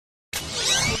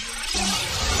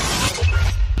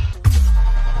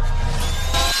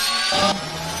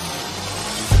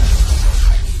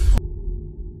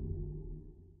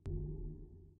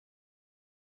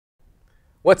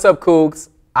What's up, Cougs?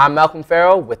 I'm Malcolm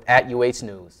Farrell with @UH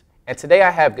News, and today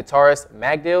I have guitarist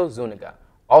Magdale Zuniga,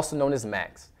 also known as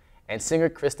Max, and singer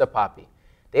Krista Poppy.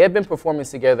 They have been performing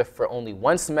together for only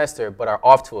one semester, but are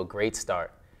off to a great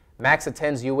start. Max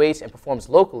attends UH and performs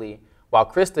locally, while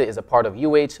Krista is a part of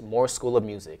UH Moore School of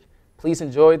Music. Please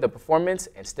enjoy the performance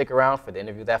and stick around for the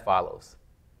interview that follows.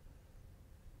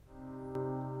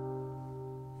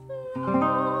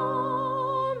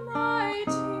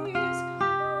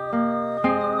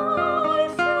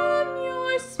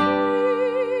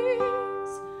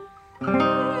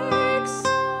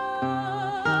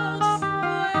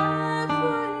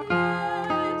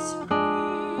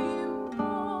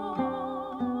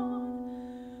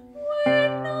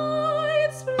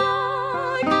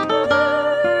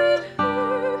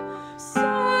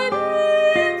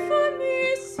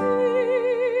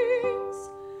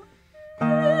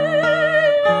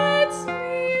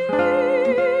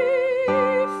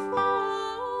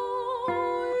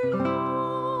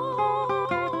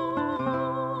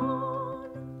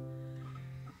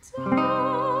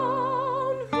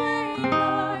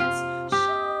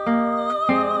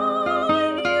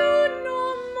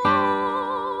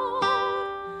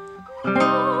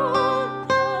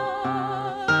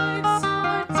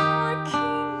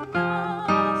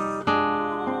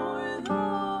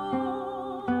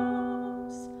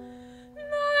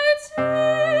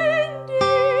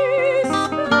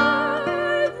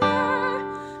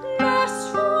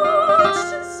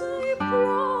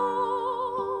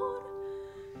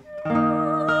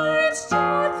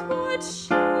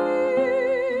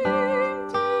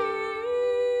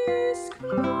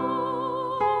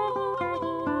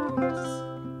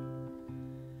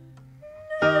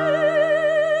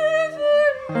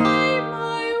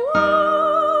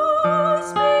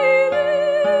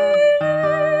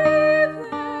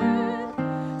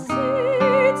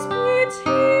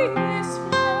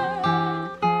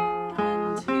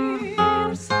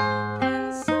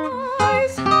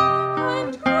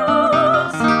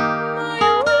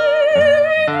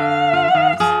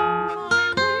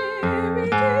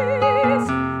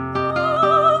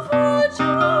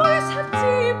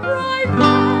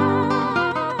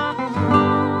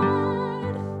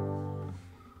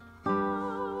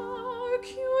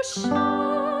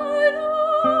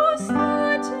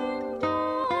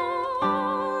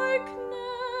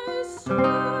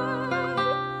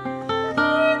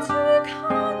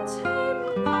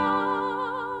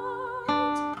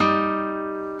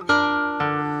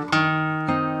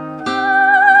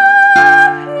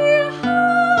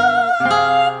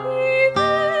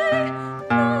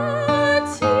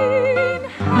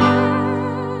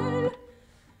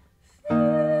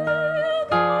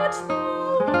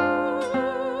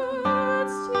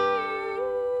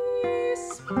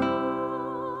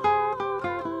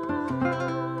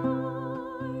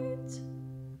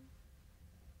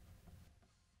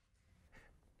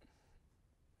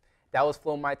 That was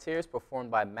Flow My Tears, performed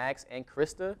by Max and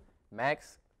Krista.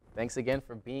 Max, thanks again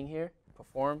for being here.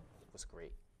 Perform. It was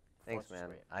great. Thanks,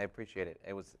 man. I appreciate it.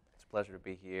 It's a pleasure to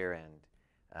be here, and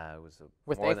it was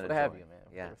We're more thankful than to have you, man.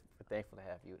 Yeah. We're thankful to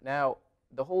have you. Now,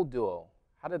 the whole duo,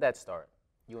 how did that start,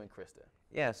 you and Krista?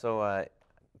 Yeah, so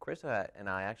Krista and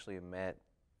I actually met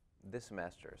this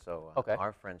semester, so Okay.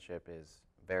 Our friendship is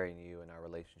very new, and our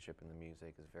relationship in the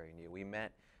music is very new. We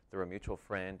met through a mutual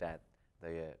friend at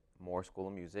the Moore School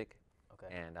of Music,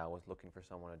 Okay. and I was looking for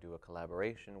someone to do a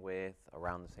collaboration with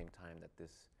around the same time that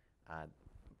this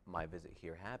my visit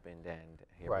here happened, and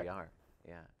here Right. we are.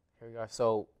 Yeah. Here we are.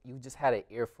 So you just had an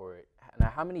ear for it. Now,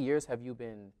 how many years have you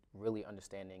been really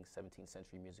understanding 17th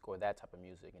century music or that type of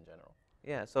music in general?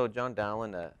 Yeah, so John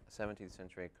Dowland, a 17th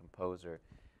century composer,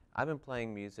 I've been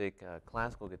playing music,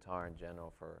 classical guitar in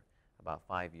general, for about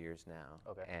 5 years now.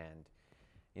 Okay. And,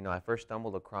 you know, I first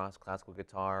stumbled across classical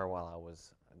guitar while I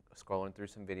was scrolling through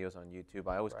some videos on YouTube.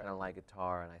 I always Right. kind of liked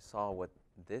guitar, and I saw what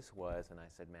this was, and I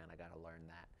said, man, I got to learn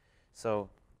that. So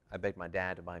I begged my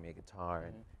dad to buy me a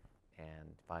guitar,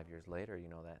 and 5 years later, you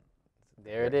know,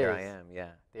 There it here is. I am,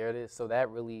 yeah. There it is. So that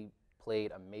really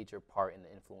played a major part in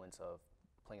the influence of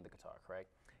playing the guitar, correct?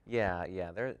 Yeah,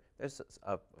 yeah. There's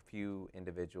a few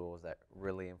individuals that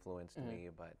really influenced me,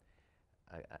 but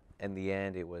in the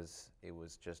end, it was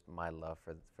just my love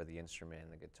for the instrument,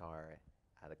 the guitar,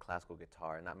 the classical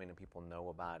guitar. Not many people know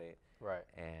about it, Right.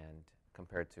 and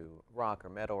compared to rock or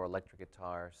metal or electric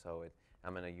guitar, so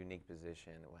I'm in a unique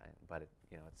position, but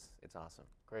you know, it's awesome.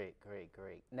 Great, great,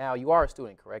 great. Now, you are a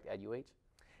student, correct, at UH?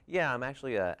 Yeah, I'm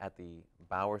actually at the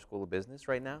Bauer School of Business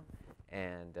right now,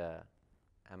 and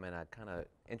I'm in a kind of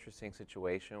interesting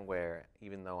situation where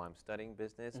even though I'm studying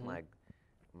business,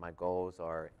 my goals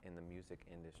are in the music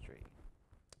industry.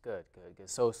 Good, good, good.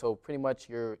 So pretty much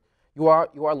you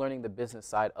are learning the business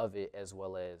side of it as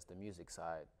well as the music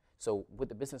side. So with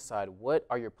the business side, what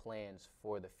are your plans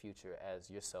for the future as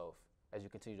yourself, as you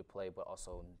continue to play, but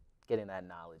also getting that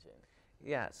knowledge in?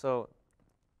 Yeah, so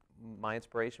my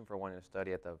inspiration for wanting to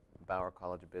study at the Bauer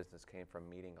College of Business came from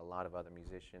meeting a lot of other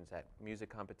musicians at music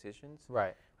competitions,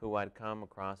 Right. who I'd come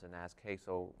across and ask, hey,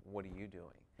 so what are you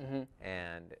doing?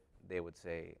 And they would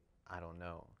say, I don't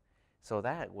know. So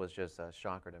that was just a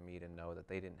shocker to me to know that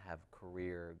they didn't have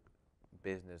career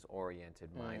business-oriented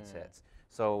mindsets.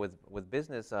 So with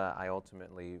business, I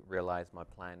ultimately realized my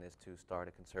plan is to start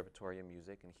a conservatory of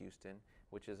music in Houston,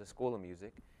 which is a school of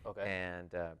music, Okay.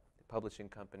 and publishing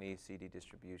company, CD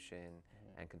distribution,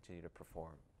 and continue to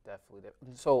perform. Definitely.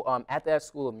 So at that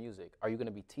school of music, are you going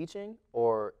to be teaching,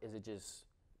 or is it just?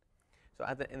 So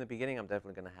in the beginning, I'm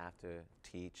definitely going to have to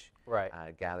teach, Right.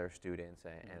 gather students,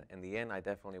 and in the end, I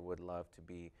definitely would love to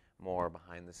be more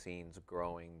behind the scenes,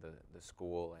 growing the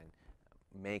school and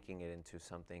making it into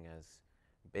something as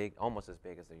big, almost as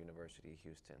big as the University of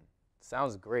Houston.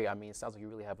 Sounds great. I mean, it sounds like you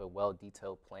really have a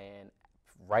well-detailed plan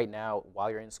right now while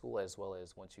you're in school as well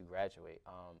as once you graduate.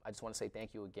 I just want to say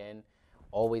thank you again.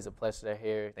 Always a pleasure to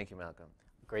hear. Thank you, Malcolm.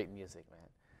 Great music, man.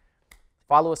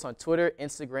 Follow us on Twitter,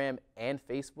 Instagram, and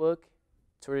Facebook.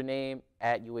 Twitter name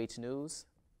 @UH News.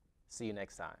 See you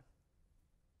next time.